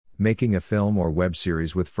Making a film or web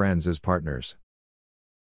series with friends as partners.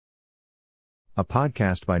 A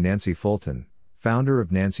podcast by Nancy Fulton, founder of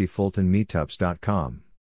nancyfultonmeetups.com.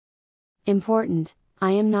 Important: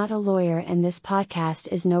 I am not a lawyer and this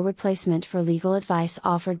podcast is no replacement for legal advice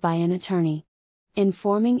offered by an attorney. In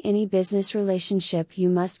forming any business relationship, you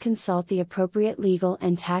must consult the appropriate legal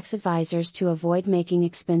and tax advisors to avoid making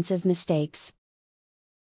expensive mistakes.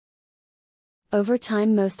 Over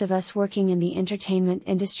time, most of us working in the entertainment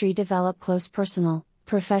industry develop close personal,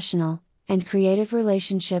 professional, and creative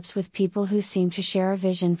relationships with people who seem to share a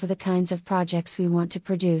vision for the kinds of projects we want to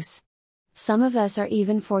produce. Some of us are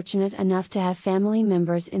even fortunate enough to have family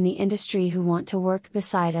members in the industry who want to work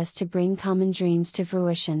beside us to bring common dreams to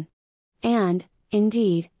fruition. And,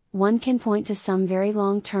 indeed, one can point to some very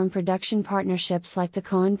long-term production partnerships like the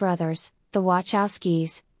Coen brothers, the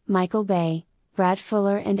Wachowskis, Michael Bay, Brad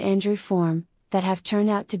Fuller and Andrew Form, that have turned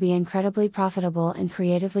out to be incredibly profitable and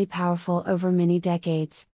creatively powerful over many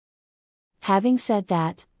decades. Having said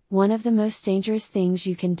that, one of the most dangerous things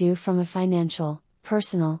you can do from a financial,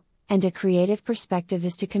 personal, and a creative perspective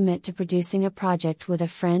is to commit to producing a project with a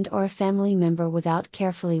friend or a family member without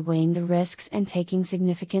carefully weighing the risks and taking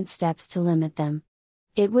significant steps to limit them.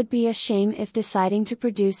 It would be a shame if deciding to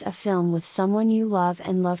produce a film with someone you love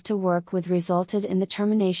and love to work with resulted in the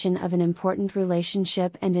termination of an important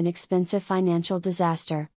relationship and an expensive financial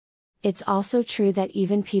disaster. It's also true that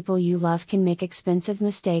even people you love can make expensive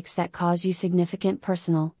mistakes that cause you significant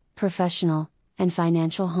personal, professional, and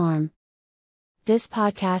financial harm. This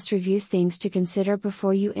podcast reviews things to consider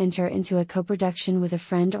before you enter into a co-production with a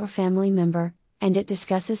friend or family member, and it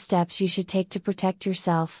discusses steps you should take to protect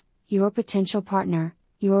yourself, your potential partner,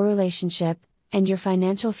 your relationship, and your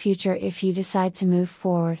financial future if you decide to move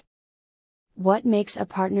forward. What makes a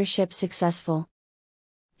partnership successful?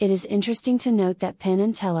 It is interesting to note that Penn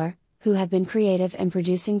and Teller, who have been creative and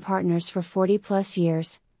producing partners for 40+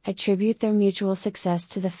 years, attribute their mutual success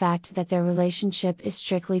to the fact that their relationship is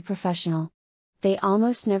strictly professional. They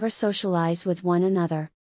almost never socialize with one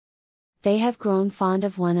another. They have grown fond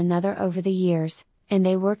of one another over the years, and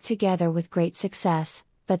they work together with great success,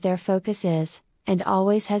 but their focus is, and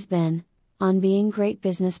always has been, on being great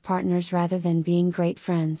business partners rather than being great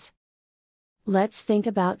friends. Let's think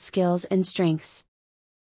about skills and strengths.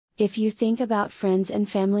 If you think about friends and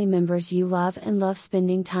family members you love and love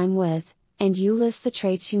spending time with, and you list the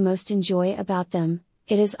traits you most enjoy about them,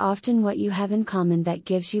 it is often what you have in common that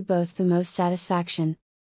gives you both the most satisfaction.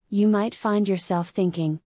 You might find yourself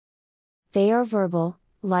thinking, they are verbal,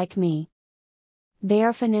 like me. They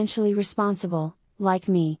are financially responsible, like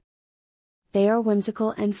me. They are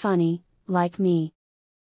whimsical and funny, like me.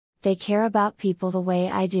 They care about people the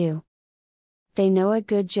way I do. They know a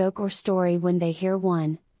good joke or story when they hear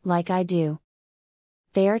one, like I do.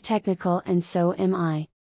 They are technical and so am I.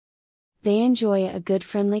 They enjoy a good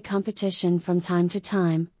friendly competition from time to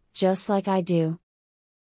time, just like I do.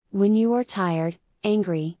 When you are tired,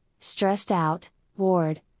 angry, stressed out,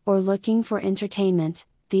 bored, or looking for entertainment,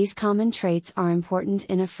 these common traits are important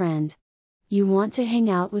in a friend. You want to hang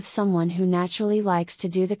out with someone who naturally likes to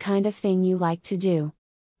do the kind of thing you like to do.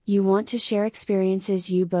 You want to share experiences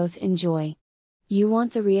you both enjoy. You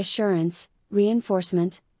want the reassurance,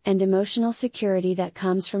 reinforcement, and emotional security that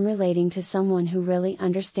comes from relating to someone who really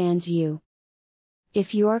understands you.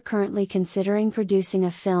 If you are currently considering producing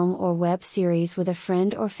a film or web series with a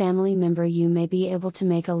friend or family member, you may be able to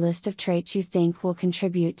make a list of traits you think will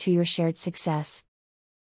contribute to your shared success.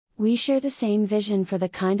 We share the same vision for the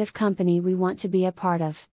kind of company we want to be a part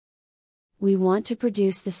of. We want to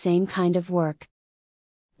produce the same kind of work.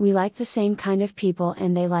 We like the same kind of people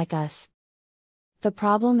and they like us. The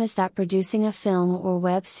problem is that producing a film or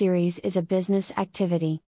web series is a business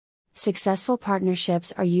activity. Successful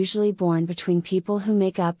partnerships are usually born between people who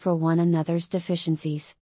make up for one another's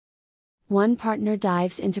deficiencies. One partner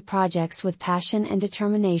dives into projects with passion and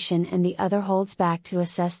determination and the other holds back to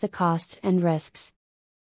assess the costs and risks.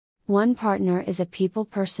 One partner is a people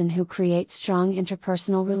person who creates strong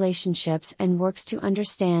interpersonal relationships and works to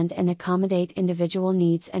understand and accommodate individual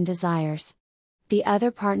needs and desires. The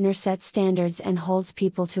other partner sets standards and holds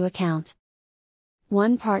people to account.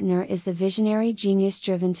 One partner is the visionary genius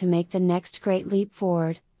driven to make the next great leap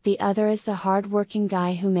forward, the other is the hard-working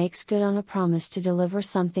guy who makes good on a promise to deliver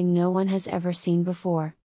something no one has ever seen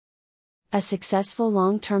before. A successful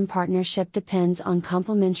long-term partnership depends on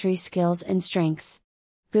complementary skills and strengths.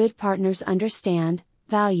 Good partners understand,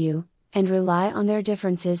 value, and rely on their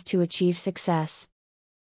differences to achieve success.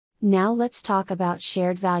 Now let's talk about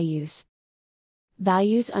shared values.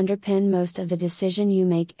 Values underpin most of the decision you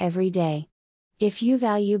make every day. If you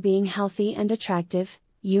value being healthy and attractive,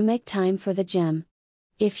 you make time for the gym.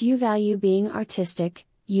 If you value being artistic,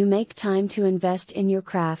 you make time to invest in your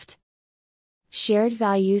craft. Shared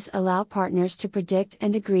values allow partners to predict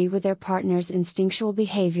and agree with their partner's instinctual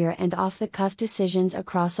behavior and off-the-cuff decisions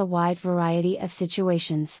across a wide variety of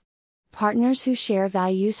situations. Partners who share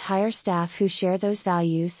values hire staff who share those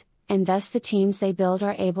values, and thus the teams they build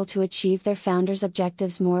are able to achieve their founders'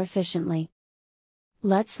 objectives more efficiently.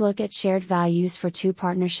 Let's look at shared values for two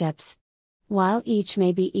partnerships. While each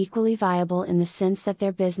may be equally viable in the sense that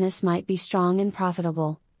their business might be strong and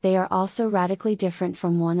profitable, they are also radically different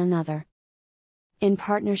from one another. In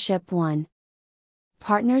Partnership 1,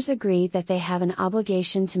 partners agree that they have an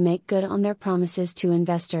obligation to make good on their promises to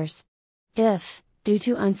investors. If, due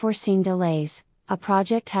to unforeseen delays, a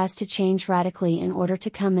project has to change radically in order to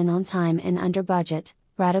come in on time and under budget,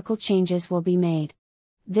 radical changes will be made.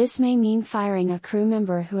 This may mean firing a crew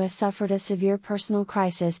member who has suffered a severe personal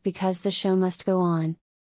crisis because the show must go on.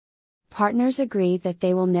 Partners agree that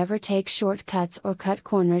they will never take shortcuts or cut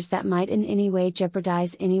corners that might in any way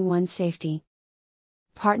jeopardize anyone's safety.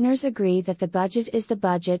 Partners agree that the budget is the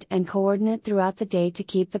budget and coordinate throughout the day to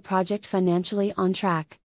keep the project financially on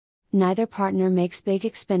track. Neither partner makes big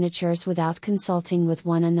expenditures without consulting with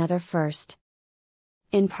one another first.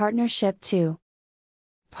 In Partnership 2,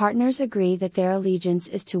 partners agree that their allegiance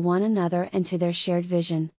is to one another and to their shared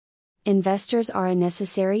vision. Investors are a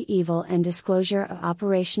necessary evil, and disclosure of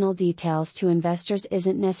operational details to investors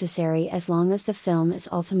isn't necessary as long as the film is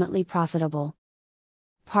ultimately profitable.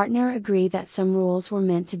 Partners agree that some rules were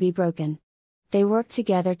meant to be broken. They work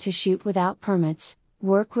together to shoot without permits,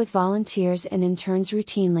 work with volunteers and interns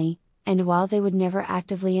routinely, and while they would never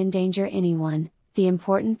actively endanger anyone, the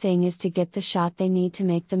important thing is to get the shot they need to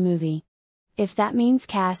make the movie. If that means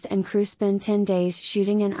cast and crew spend 10 days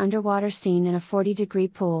shooting an underwater scene in a 40-degree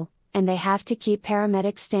pool, and they have to keep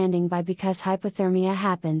paramedics standing by because hypothermia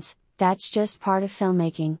happens, that's just part of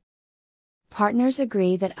filmmaking. Partners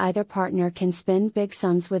agree that either partner can spend big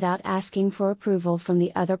sums without asking for approval from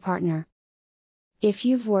the other partner. If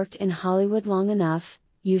you've worked in Hollywood long enough,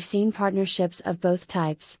 you've seen partnerships of both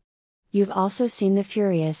types. You've also seen the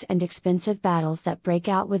furious and expensive battles that break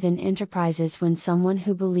out within enterprises when someone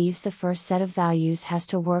who believes the first set of values has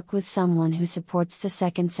to work with someone who supports the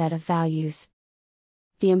second set of values.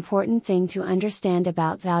 The important thing to understand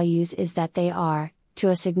about values is that they are, to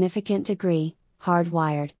a significant degree,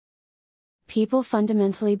 hardwired. People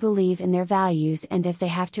fundamentally believe in their values, and if they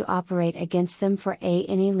have to operate against them for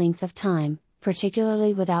any length of time,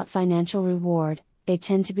 particularly without financial reward, they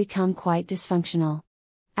tend to become quite dysfunctional.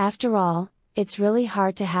 After all, it's really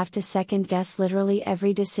hard to have to second-guess literally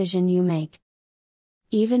every decision you make.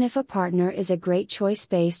 Even if a partner is a great choice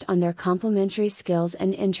based on their complementary skills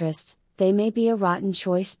and interests, they may be a rotten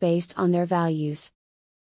choice based on their values.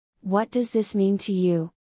 What does this mean to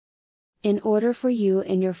you? In order for you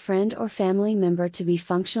and your friend or family member to be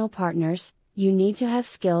functional partners, you need to have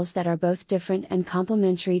skills that are both different and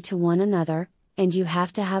complementary to one another, and you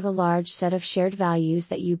have to have a large set of shared values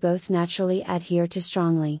that you both naturally adhere to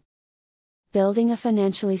strongly. Building a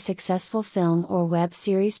financially successful film or web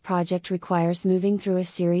series project requires moving through a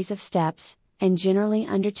series of steps, and generally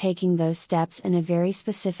undertaking those steps in a very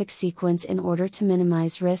specific sequence in order to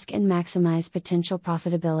minimize risk and maximize potential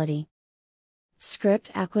profitability.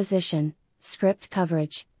 Script acquisition, script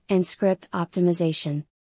coverage, and script optimization.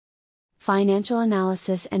 Financial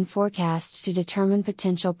analysis and forecasts to determine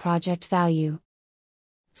potential project value.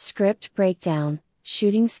 Script breakdown,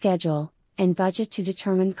 shooting schedule, and budget to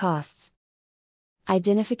determine costs.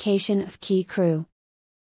 Identification of key crew.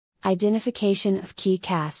 Identification of key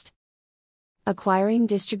cast. Acquiring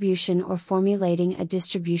distribution or formulating a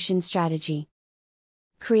distribution strategy.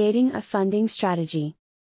 Creating a funding strategy.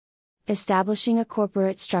 Establishing a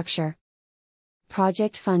corporate structure.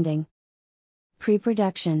 Project funding.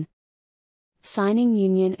 Pre-production. Signing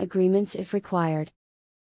union agreements if required.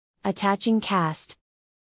 Attaching cast.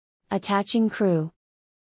 Attaching crew.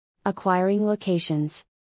 Acquiring locations.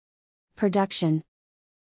 Production.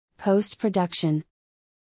 Post-production.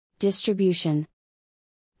 Distribution.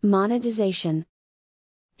 Monetization.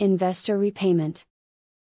 Investor repayment.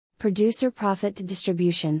 Producer profit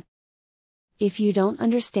distribution. If you don't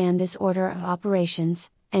understand this order of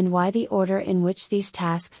operations, and why the order in which these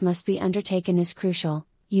tasks must be undertaken is crucial,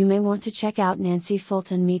 you may want to check out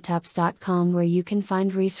NancyFultonMeetups.com, where you can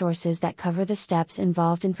find resources that cover the steps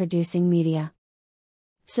involved in producing media.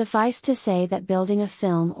 Suffice to say that building a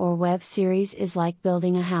film or web series is like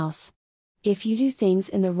building a house. If you do things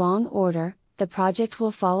in the wrong order, the project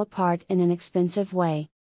will fall apart in an expensive way.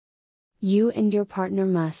 You and your partner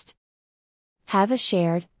must have a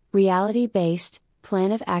shared, reality-based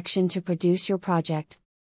plan of action to produce your project.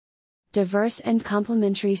 Diverse and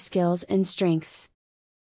complementary skills and strengths.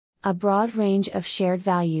 A broad range of shared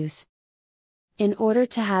values. In order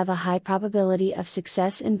to have a high probability of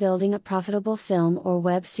success in building a profitable film or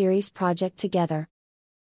web series project together.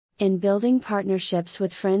 In building partnerships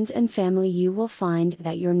with friends and family, you will find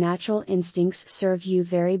that your natural instincts serve you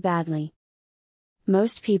very badly.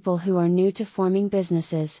 Most people who are new to forming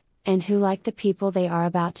businesses, and who like the people they are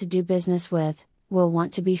about to do business with, will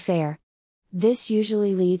want to be fair. This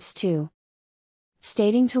usually leads to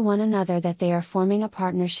stating to one another that they are forming a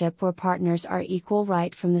partnership where partners are equal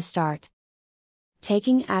right from the start.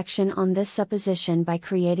 Taking action on this supposition by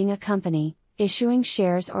creating a company, issuing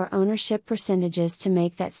shares or ownership percentages to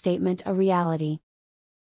make that statement a reality.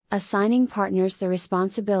 Assigning partners the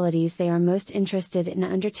responsibilities they are most interested in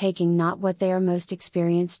undertaking, not what they are most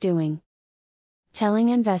experienced doing. Telling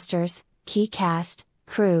investors, key cast,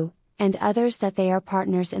 crew, and others that they are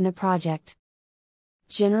partners in the project.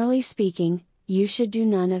 Generally speaking, you should do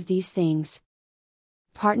none of these things.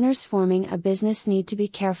 Partners forming a business need to be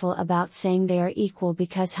careful about saying they are equal,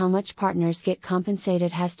 because how much partners get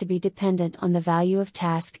compensated has to be dependent on the value of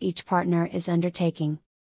task each partner is undertaking.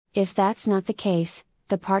 If that's not the case,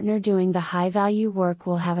 the partner doing the high value work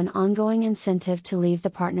will have an ongoing incentive to leave the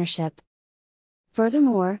partnership.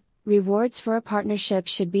 Furthermore, rewards for a partnership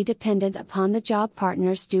should be dependent upon the job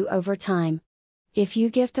partners do over time. If you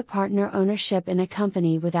gift a partner ownership in a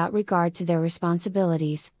company without regard to their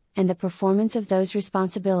responsibilities, and the performance of those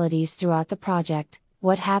responsibilities throughout the project,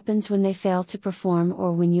 what happens when they fail to perform,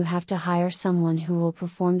 or when you have to hire someone who will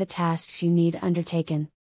perform the tasks you need undertaken?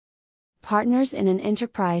 Partners in an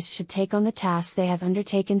enterprise should take on the tasks they have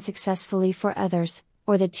undertaken successfully for others,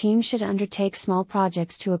 or the team should undertake small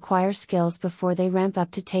projects to acquire skills before they ramp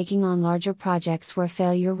up to taking on larger projects where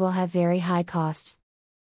failure will have very high costs.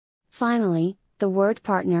 Finally, the word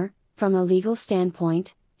partner, from a legal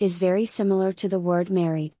standpoint, is very similar to the word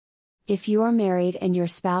married. If you are married and your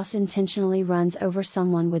spouse intentionally runs over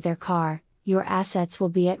someone with their car, your assets will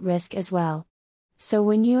be at risk as well. So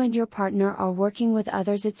when you and your partner are working with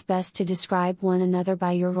others, it's best to describe one another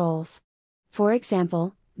by your roles. For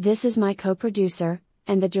example, this is my co-producer,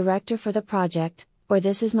 and the director for the project, or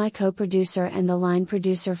this is my co-producer and the line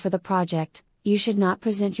producer for the project. You should not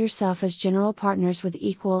present yourself as general partners with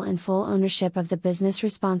equal and full ownership of the business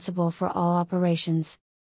responsible for all operations.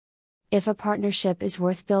 If a partnership is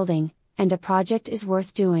worth building, and a project is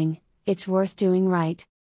worth doing, it's worth doing right.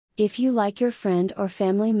 If you like your friend or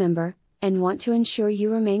family member, and want to ensure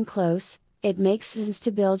you remain close, it makes sense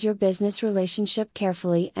to build your business relationship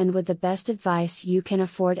carefully and with the best advice you can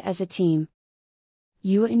afford as a team.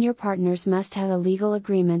 You and your partners must have a legal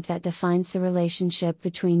agreement that defines the relationship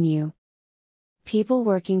between you. People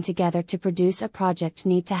working together to produce a project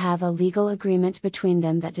need to have a legal agreement between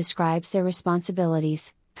them that describes their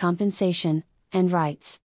responsibilities, compensation, and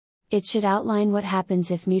rights. It should outline what happens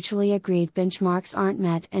if mutually agreed benchmarks aren't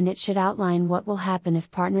met, and it should outline what will happen if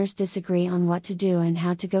partners disagree on what to do and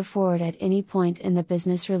how to go forward at any point in the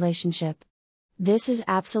business relationship. This is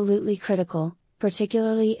absolutely critical,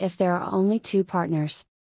 particularly if there are only two partners.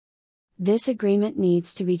 This agreement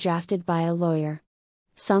needs to be drafted by a lawyer.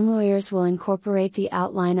 Some lawyers will incorporate the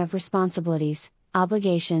outline of responsibilities,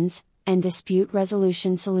 obligations, and dispute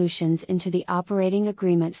resolution solutions into the operating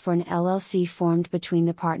agreement for an LLC formed between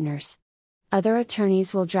the partners. Other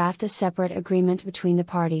attorneys will draft a separate agreement between the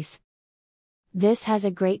parties. This has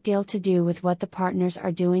a great deal to do with what the partners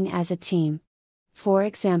are doing as a team. For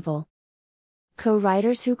example,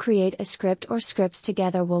 co-writers who create a script or scripts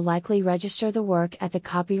together will likely register the work at the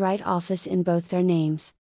Copyright Office in both their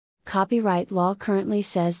names. Copyright law currently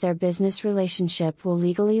says their business relationship will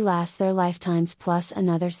legally last their lifetimes plus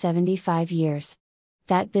another 75 years.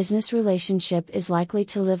 That business relationship is likely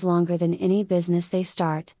to live longer than any business they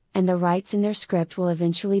start, and the rights in their script will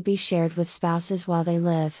eventually be shared with spouses while they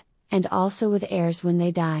live, and also with heirs when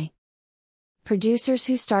they die. Producers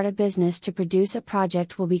who start a business to produce a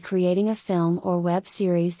project will be creating a film or web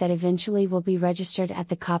series that eventually will be registered at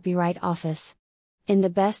the Copyright Office. In the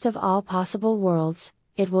best of all possible worlds,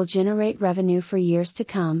 it will generate revenue for years to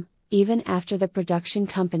come, even after the production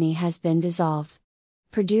company has been dissolved.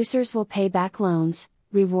 Producers will pay back loans,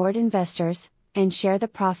 reward investors, and share the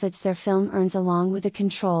profits their film earns, along with the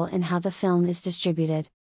control in how the film is distributed.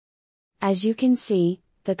 As you can see,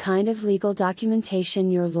 the kind of legal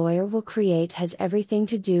documentation your lawyer will create has everything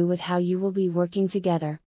to do with how you will be working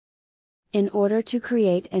together. In order to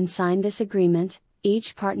create and sign this agreement,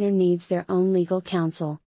 each partner needs their own legal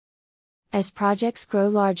counsel. As projects grow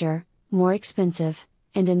larger, more expensive,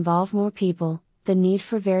 and involve more people, the need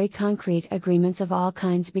for very concrete agreements of all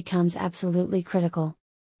kinds becomes absolutely critical.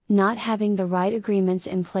 Not having the right agreements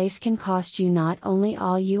in place can cost you not only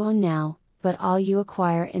all you own now, but all you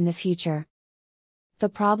acquire in the future. The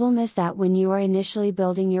problem is that when you are initially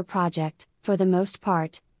building your project, for the most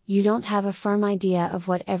part, you don't have a firm idea of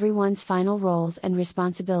what everyone's final roles and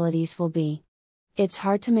responsibilities will be. It's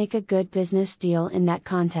hard to make a good business deal in that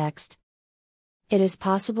context. It is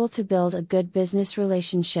possible to build a good business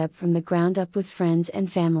relationship from the ground up with friends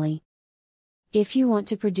and family. If you want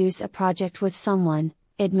to produce a project with someone,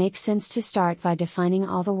 it makes sense to start by defining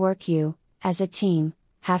all the work you, as a team,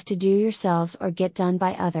 have to do yourselves or get done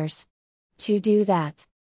by others. To do that,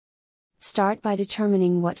 start by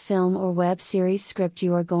determining what film or web series script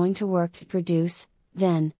you are going to work to produce,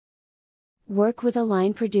 then work with a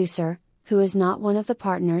line producer, who is not one of the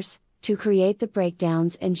partners, to create the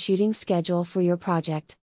breakdowns and shooting schedule for your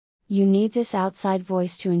project. You need this outside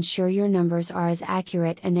voice to ensure your numbers are as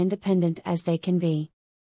accurate and independent as they can be.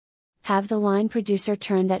 Have the line producer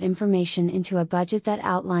turn that information into a budget that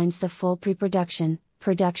outlines the full pre-production,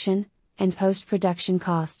 production, and post-production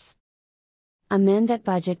costs. Amend that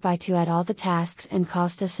budget by to add all the tasks and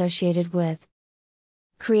costs associated with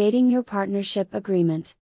creating your partnership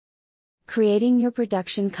agreement, creating your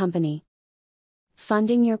production company,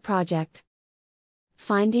 funding your project,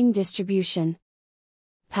 finding distribution,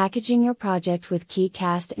 packaging your project with key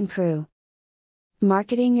cast and crew,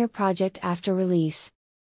 marketing your project after release,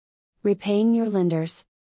 repaying your lenders,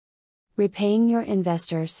 repaying your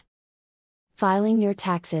investors, filing your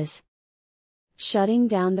taxes, shutting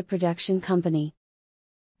down the production company.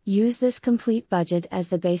 Use this complete budget as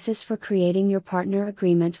the basis for creating your partner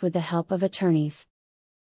agreement with the help of attorneys.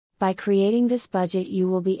 By creating this budget, you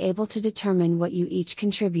will be able to determine what you each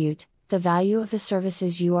contribute, the value of the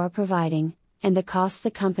services you are providing, and the costs the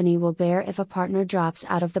company will bear if a partner drops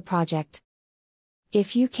out of the project.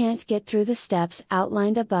 If you can't get through the steps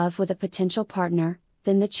outlined above with a potential partner,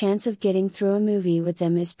 then the chance of getting through a movie with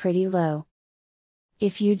them is pretty low.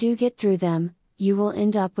 If you do get through them, you will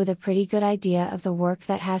end up with a pretty good idea of the work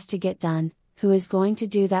that has to get done, who is going to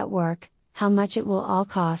do that work, how much it will all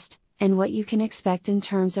cost, and what you can expect in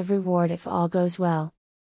terms of reward if all goes well.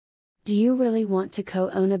 Do you really want to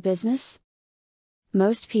co-own a business?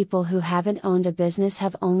 Most people who haven't owned a business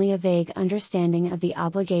have only a vague understanding of the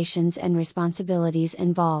obligations and responsibilities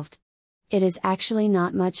involved. It is actually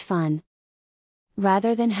not much fun.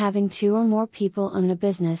 Rather than having 2 or more people own a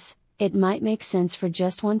business, it might make sense for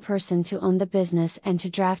just one person to own the business and to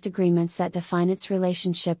draft agreements that define its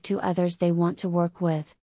relationship to others they want to work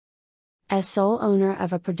with. As sole owner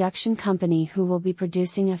of a production company who will be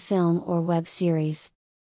producing a film or web series,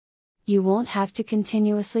 you won't have to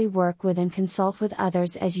continuously work with and consult with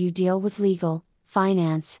others as you deal with legal,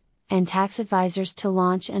 finance, and tax advisors to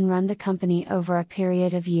launch and run the company over a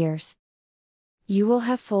period of years. You will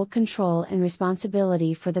have full control and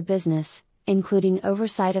responsibility for the business, including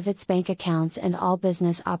oversight of its bank accounts and all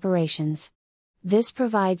business operations. This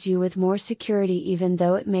provides you with more security even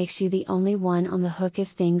though it makes you the only one on the hook if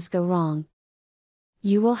things go wrong.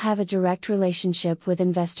 You will have a direct relationship with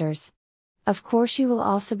investors. Of course, you will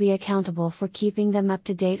also be accountable for keeping them up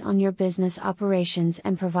to date on your business operations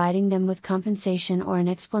and providing them with compensation or an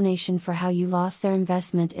explanation for how you lost their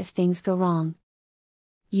investment if things go wrong.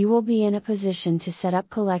 You will be in a position to set up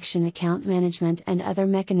collection account management and other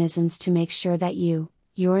mechanisms to make sure that you,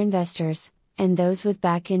 your investors, and those with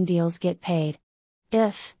back-end deals get paid.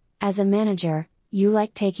 If, as a manager, you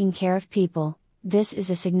like taking care of people, this is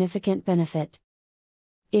a significant benefit.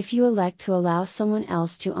 If you elect to allow someone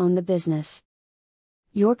else to own the business,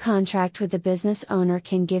 your contract with the business owner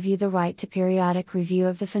can give you the right to periodic review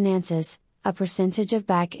of the finances, a percentage of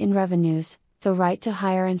back-end revenues, the right to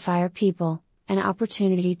hire and fire people, an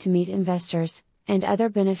opportunity to meet investors, and other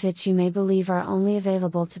benefits you may believe are only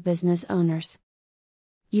available to business owners.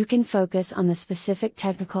 You can focus on the specific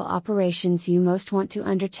technical operations you most want to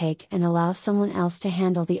undertake and allow someone else to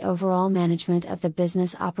handle the overall management of the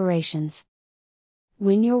business operations.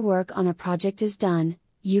 When your work on a project is done,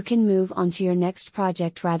 you can move on to your next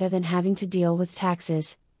project rather than having to deal with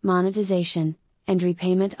taxes, monetization, and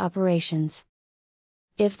repayment operations.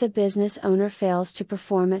 If the business owner fails to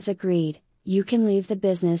perform as agreed, you can leave the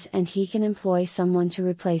business and he can employ someone to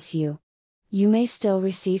replace you. You may still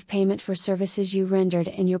receive payment for services you rendered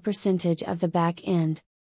and your percentage of the back end.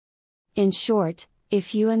 In short,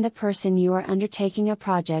 if you and the person you are undertaking a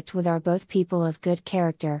project with are both people of good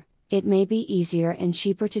character, it may be easier and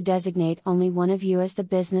cheaper to designate only one of you as the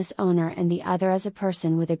business owner and the other as a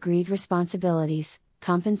person with agreed responsibilities,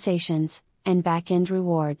 compensations, and back-end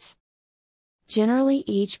rewards. Generally,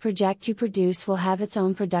 each project you produce will have its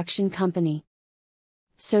own production company.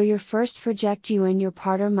 So your first project you and your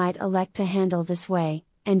partner might elect to handle this way,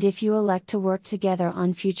 and if you elect to work together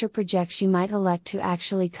on future projects, you might elect to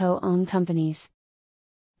actually co-own companies.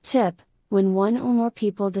 Tip: when one or more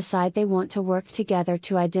people decide they want to work together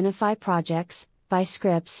to identify projects, buy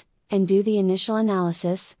scripts, and do the initial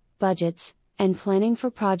analysis, budgets, and planning for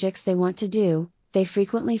projects they want to do, they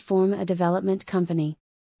frequently form a development company.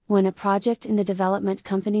 When a project in the development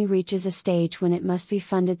company reaches a stage when it must be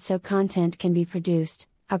funded so content can be produced,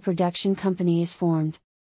 a production company is formed.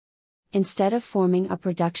 Instead of forming a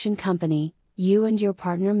production company, you and your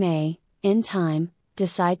partner may, in time,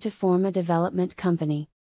 decide to form a development company.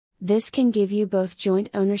 This can give you both joint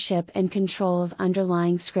ownership and control of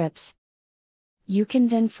underlying scripts. You can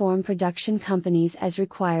then form production companies as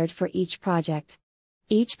required for each project.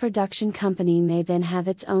 Each production company may then have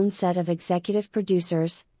its own set of executive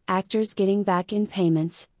producers, actors getting back in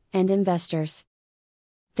payments, and investors.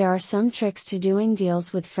 There are some tricks to doing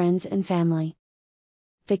deals with friends and family.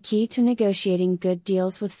 The key to negotiating good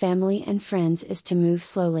deals with family and friends is to move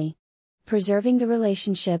slowly. Preserving the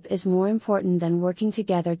relationship is more important than working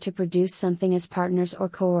together to produce something as partners or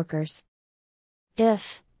coworkers.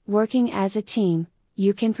 If, working as a team,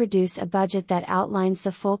 you can produce a budget that outlines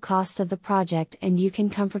the full costs of the project, and you can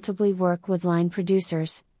comfortably work with line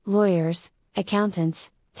producers, lawyers, accountants,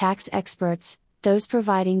 tax experts, those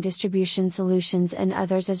providing distribution solutions, and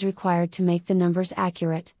others as required to make the numbers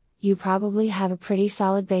accurate, you probably have a pretty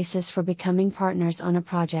solid basis for becoming partners on a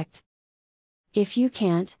project. If you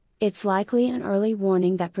can't, it's likely an early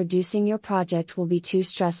warning that producing your project will be too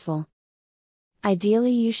stressful.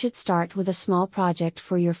 Ideally, you should start with a small project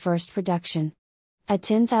for your first production. A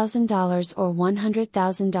 $10,000 or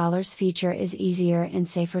 $100,000 feature is easier and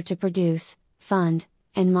safer to produce, fund,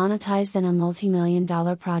 and monetize than a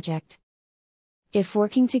multi-million-dollar project. If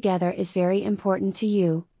working together is very important to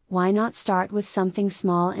you, why not start with something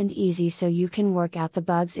small and easy so you can work out the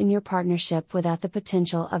bugs in your partnership without the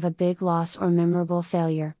potential of a big loss or memorable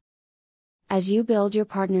failure? As you build your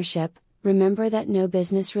partnership, remember that no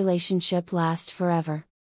business relationship lasts forever.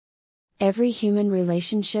 Every human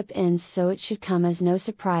relationship ends, so it should come as no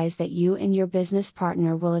surprise that you and your business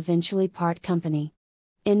partner will eventually part company.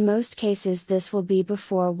 In most cases, this will be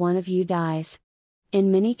before one of you dies.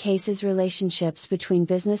 In many cases, relationships between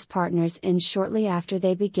business partners end shortly after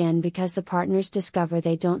they begin because the partners discover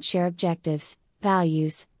they don't share objectives,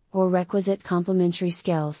 values, or requisite complementary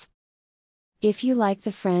skills. If you like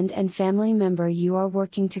the friend and family member you are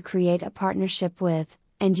working to create a partnership with,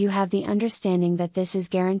 and you have the understanding that this is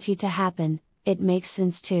guaranteed to happen, it makes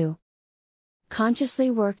sense to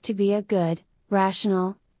consciously work to be a good,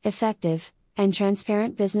 rational, effective, and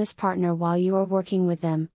transparent business partner while you are working with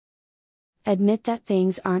them. Admit that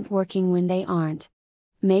things aren't working when they aren't.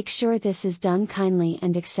 Make sure this is done kindly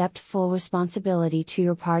and accept full responsibility to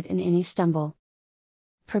your part in any stumble.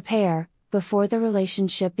 Prepare, before the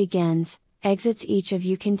relationship begins, exits each of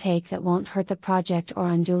you can take that won't hurt the project or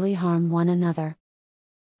unduly harm one another.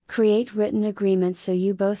 Create written agreements so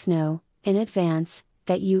you both know, in advance,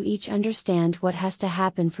 that you each understand what has to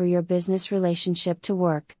happen for your business relationship to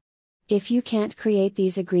work. If you can't create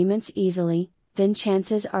these agreements easily, then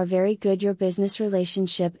chances are very good your business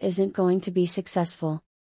relationship isn't going to be successful.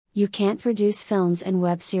 You can't produce films and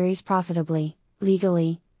web series profitably,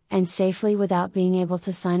 legally, and safely without being able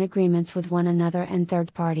to sign agreements with one another and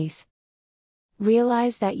third parties.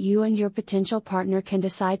 Realize that you and your potential partner can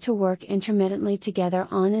decide to work intermittently together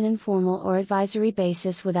on an informal or advisory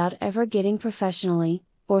basis without ever getting professionally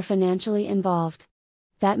or financially involved.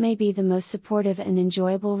 That may be the most supportive and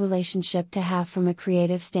enjoyable relationship to have from a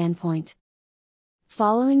creative standpoint.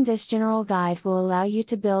 Following this general guide will allow you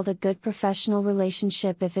to build a good professional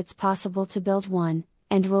relationship if it's possible to build one,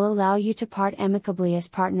 and will allow you to part amicably as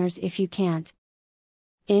partners if you can't.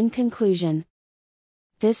 In conclusion,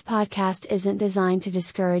 this podcast isn't designed to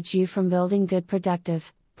discourage you from building good,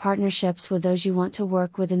 productive partnerships with those you want to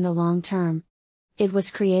work with in the long term. It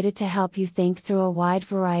was created to help you think through a wide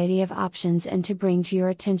variety of options and to bring to your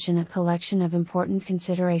attention a collection of important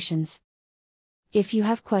considerations. If you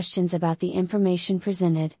have questions about the information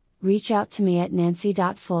presented, reach out to me at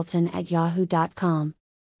nancy.fulton@yahoo.com.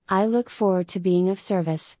 I look forward to being of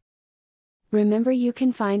service. Remember, you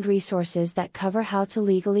can find resources that cover how to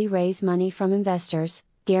legally raise money from investors,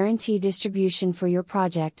 guarantee distribution for your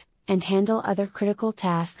project, and handle other critical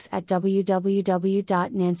tasks at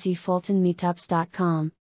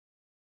www.nancyfultonmeetups.com.